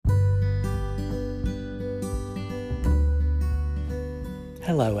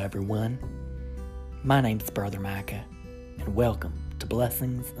Hello everyone, my name's Brother Micah, and welcome to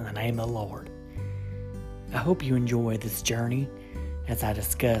Blessings in the Name of the Lord. I hope you enjoy this journey as I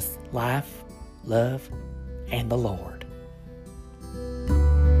discuss life, love, and the Lord.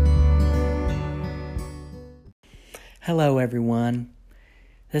 Hello everyone,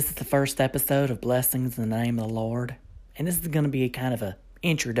 this is the first episode of Blessings in the Name of the Lord, and this is going to be a kind of an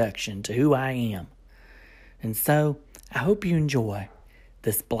introduction to who I am. And so, I hope you enjoy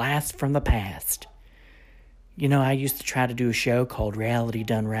this blast from the past. You know, I used to try to do a show called Reality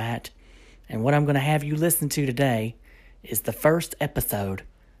Done Right, and what I'm going to have you listen to today is the first episode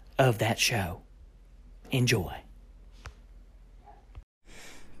of that show. Enjoy.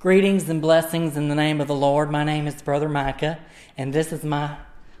 Greetings and blessings in the name of the Lord. My name is Brother Micah, and this is my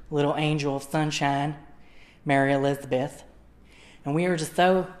little angel of sunshine, Mary Elizabeth. And we are just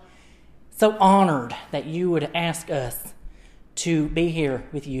so honored that you would ask us to be here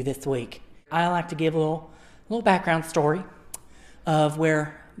with you this week. I like to give a little background story of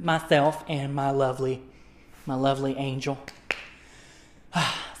where myself and my lovely angel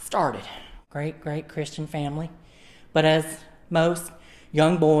started. Great Christian family. But as most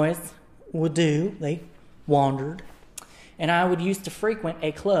young boys would do, they wandered. And I would used to frequent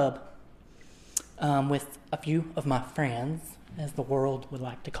a club with a few of my friends, as the world would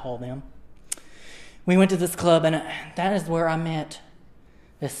like to call them. We went to this club, and that is where I met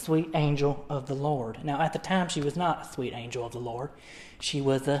this sweet angel of the Lord. Now, at the time, she was not a sweet angel of the Lord. She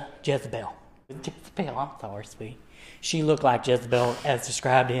was a Jezebel. I'm sorry, sweet. She looked like Jezebel as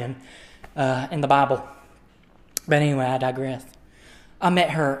described in the Bible. But anyway, I digress. I met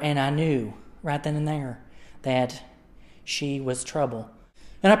her, and I knew right then and there that she was trouble.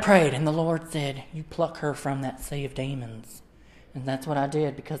 And I prayed, and the Lord said, "You pluck her from that sea of demons." And that's what I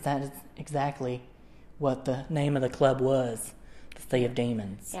did, because that is exactly what the name of the club was, the Sea of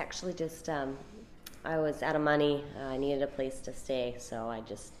Demons. Actually, just I was out of money. I needed a place to stay, so I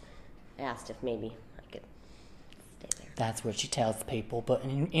just asked if maybe I could stay there. That's what she tells people, but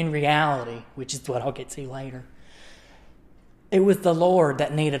in reality, which is what I'll get to later, it was the Lord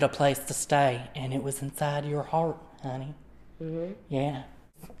that needed a place to stay, and it was inside your heart, honey. Mm-hmm. Yeah.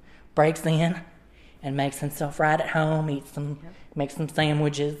 Breaks in and makes himself right at home, makes some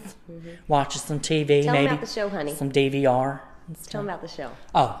sandwiches, watches some TV, Tell maybe him about the show, honey. Some DVR. Tell him about the show.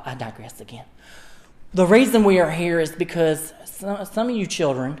 Oh, I digress again. The reason we are here is because some of you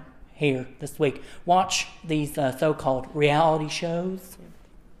children here this week watch these so-called reality shows,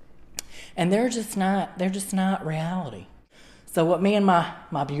 and they're just not reality. So what me and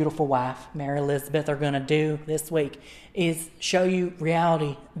my beautiful wife, Mary Elizabeth, are going to do this week is show you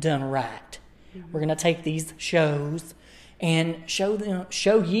reality done right. Mm-hmm. We're going to take these shows and show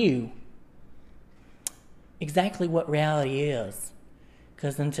you exactly what reality is.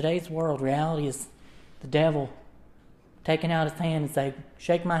 Because in today's world, reality is the devil taking out his hand and saying,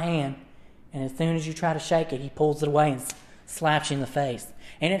 "Shake my hand." And as soon as you try to shake it, he pulls it away and slaps you in the face.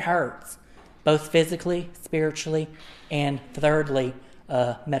 And it hurts, both physically, spiritually, and thirdly,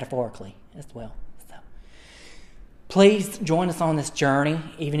 metaphorically as well. So, please join us on this journey,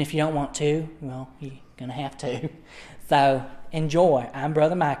 even if you don't want to. Well, you're going to have to. So, enjoy. I'm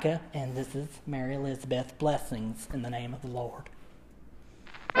Brother Micah, and this is Mary Elizabeth. Blessings in the name of the Lord.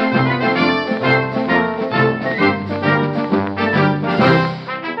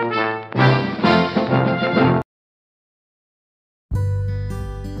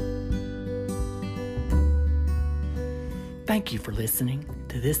 Thank you for listening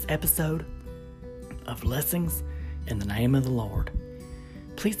to this episode of Blessings in the Name of the Lord.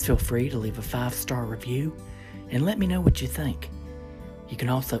 Please feel free to leave a 5-star review and let me know what you think. You can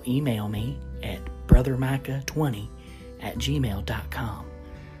also email me at brothermicah20@gmail.com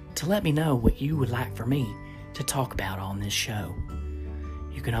to let me know what you would like for me to talk about on this show.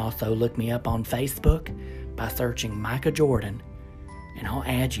 You can also look me up on Facebook by searching Micah Jordan, and I'll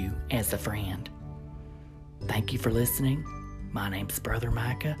add you as a friend. Thank you for listening. My name's Brother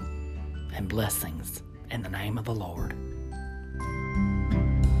Micah, and blessings in the name of the Lord.